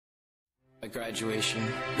At graduation,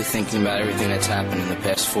 you're thinking about everything that's happened in the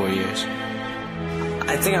past 4 years.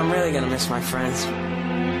 I think I'm really gonna miss my friends.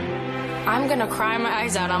 I'm gonna cry my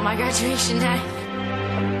eyes out on my graduation day.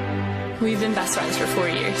 We've been best friends for 4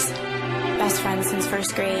 years. Best friends since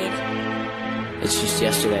first grade. It's just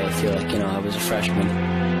yesterday, I feel like, I was a freshman.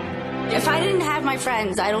 If I didn't have my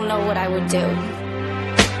friends, I don't know what I would do.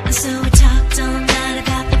 So we talked all night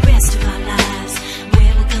about the rest of our lives,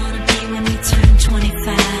 where we're gonna be when we turn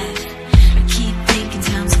 25. I keep thinking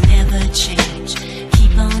times will never change.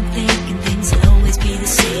 Keep on thinking things will always be the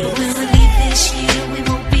same. But when we leave this year, we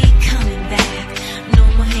won't be coming back. No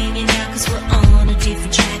more hanging out, cause we're on a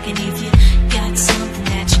different track. And if you got something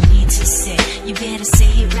that you need to say, you better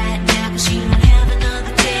say it right now, cause you don't have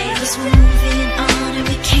another day. Cause we're moving on and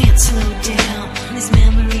we can't slow down. These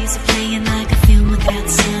memories are playing like a film without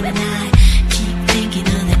sound. And I keep thinking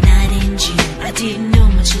of the night in June. I didn't know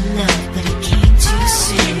much of love, but it came too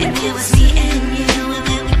soon. And it was me and you, and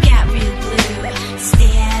then we got real blue.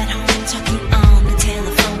 Stay at home talking on the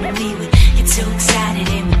telephone, and we would get so excited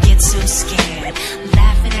and we'd get so scared,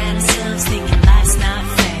 laughing at ourselves, thinking life's not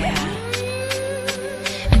fair.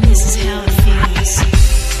 And this is how it feels.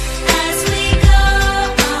 As we go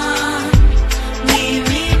on, we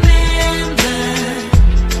remember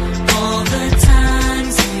all the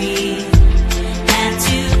times we had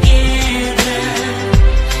together.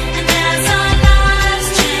 And as our lives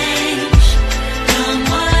change from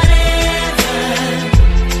whatever,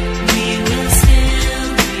 we will still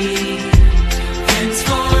be friends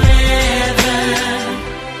forever.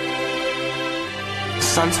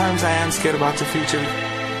 Sometimes I am scared about the future.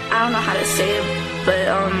 I don't know how to say it, but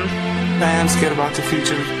I am scared about the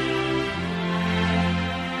future.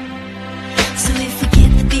 So if we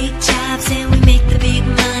get the big jobs and we make the big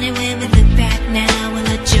money, when we look back now, will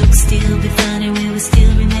our jokes still be funny? Will we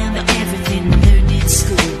still remember everything we learned in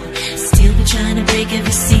school? Still be trying to break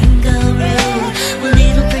every single rule? Will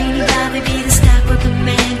little brainy Bobby be the stockbroker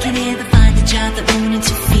man? Can he ever find a job that won't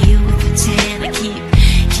interfere with the tan? I keep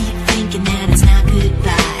thinking that it's not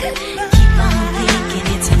goodbye. Keep on thinking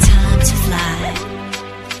it's our time to fly.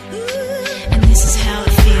 And this is how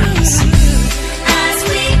it feels. As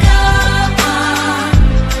we go on,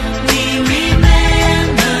 we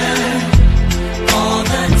remember all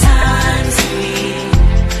the times we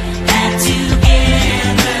had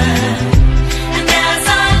together. And as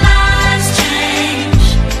our lives change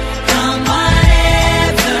from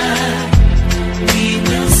whatever, we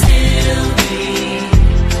will still be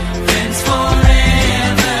friends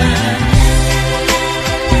forever.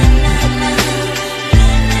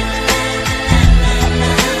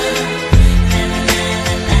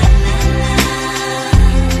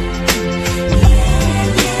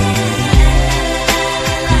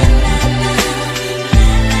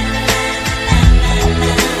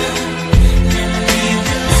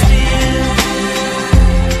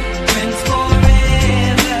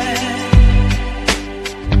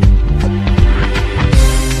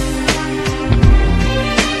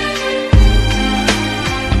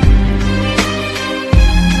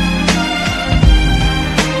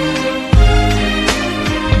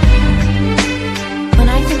 when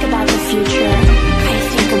I think about the future, I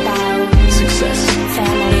think about Success.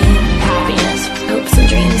 family, happiness, hopes and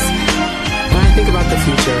dreams. When I think about the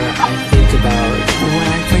future, I think about... When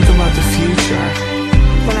I think about the future,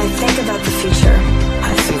 When I think about the future,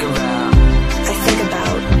 I think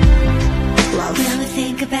about... love. Will we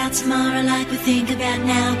think about tomorrow like we think about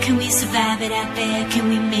now? Can we survive it out there? Can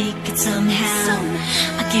we make it somehow?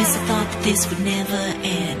 I guess I thought that this would never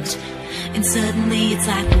end, and suddenly it's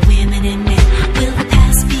like we're women and men. Will the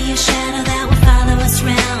past be a shadow that will follow us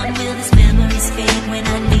round? Will these memories fade when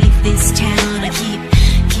I leave this town? I keep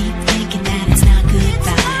thinking that it's not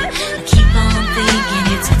goodbye. I keep on thinking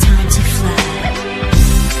it's our time to fly.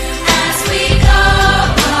 As we go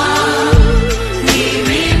on, we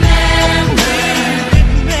remember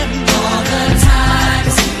all the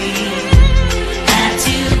times we had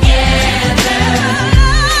together.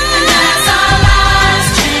 And as our lives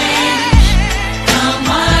change from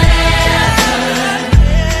whatever,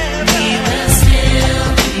 we will still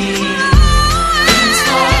be friends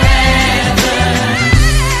forever.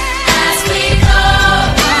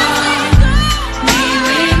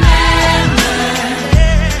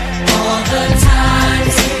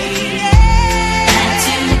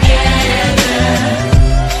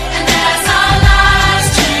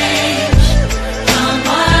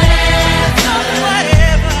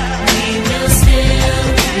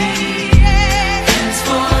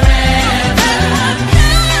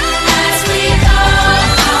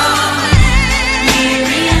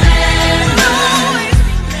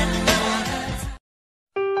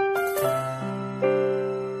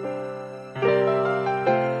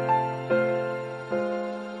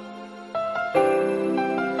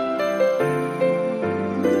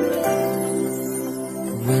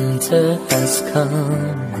 has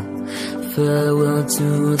come. Farewell to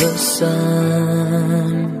the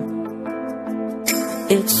sun.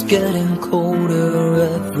 It's getting colder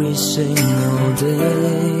every single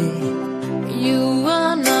day. You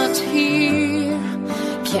are not here,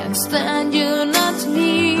 can't stand you not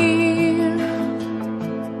near.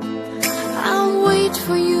 I'll wait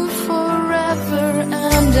for you forever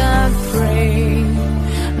and I pray.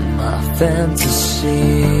 My fantasy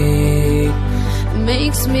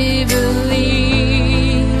makes me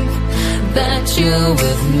believe that you're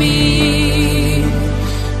with me.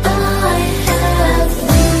 I have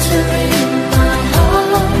winter in my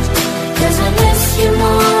heart, 'cause I miss you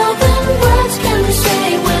more than words can say.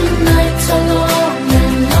 When nights are long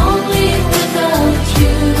and lonely without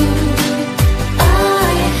you,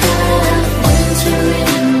 I have winter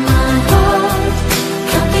in my heart.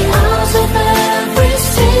 Count the hours of every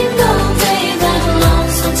single day. That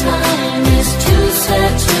lonesome time is too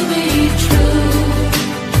sad to be true.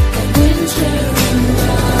 That winter in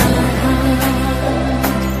my heart.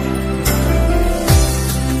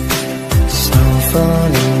 Snow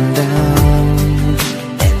falling down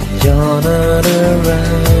and you're not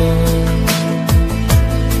around.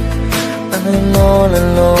 I'm all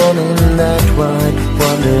alone in that white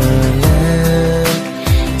wonderland.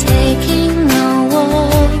 Taking a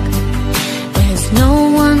walk, there's no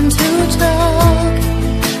one to talk.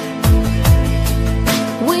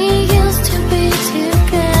 We used to be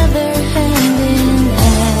together hand in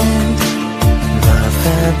hand. My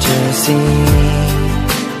fantasy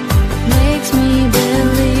Makes me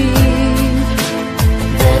believe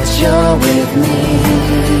that you're with me.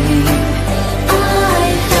 I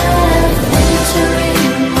have winter in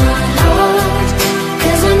my heart,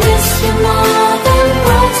 'cause I miss you more than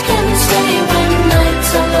words can say. When nights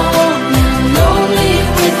are long and lonely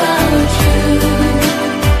without you,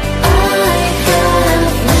 I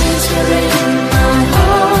have winter in my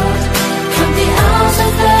heart. Count the hours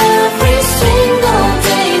of every single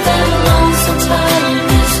day. That lonesome time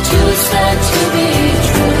is too sad to be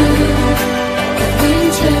true. Got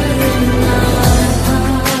winter in my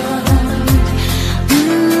heart.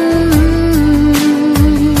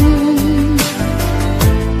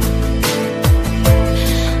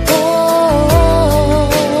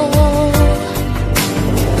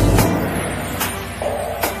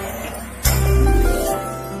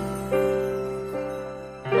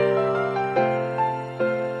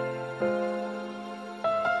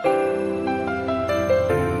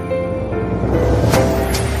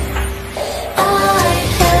 I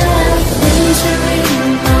have winter in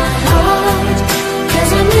my heart,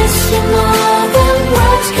 'cause I miss you more than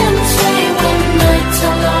words can say. When nights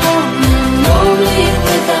are long and lonely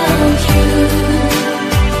without you,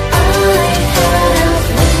 I have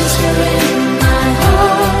winter in my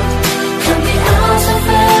heart. Count the hours of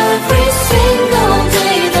every single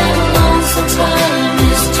day. That lonesome time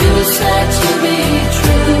is too sad to be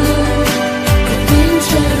true. Got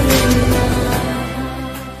winter in my heart.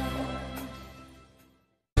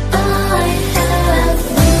 I have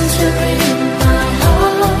winter in my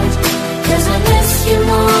heart, 'cause I miss you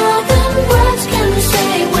more than words can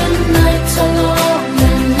say. When nights are long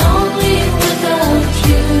and lonely without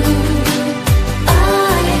you,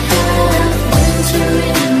 I have winter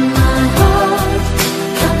in my heart.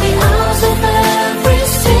 Count the hours of every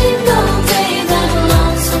single day. That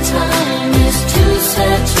lonesome time is too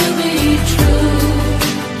sad to be true.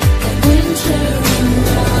 Got winter in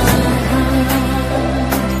my heart.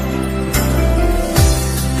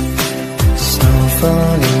 Snow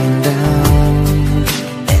falling down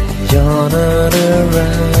and you're not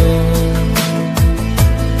around.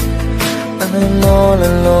 I'm all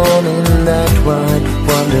alone in that white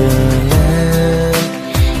wonderland.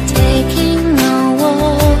 Taking a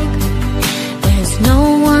walk, there's no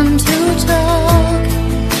one to talk.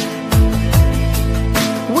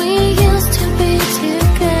 We used to be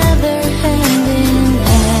together hand in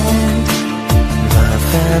hand. My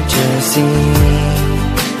fantasy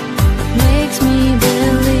Makes me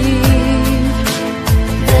believe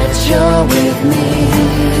that you're with me.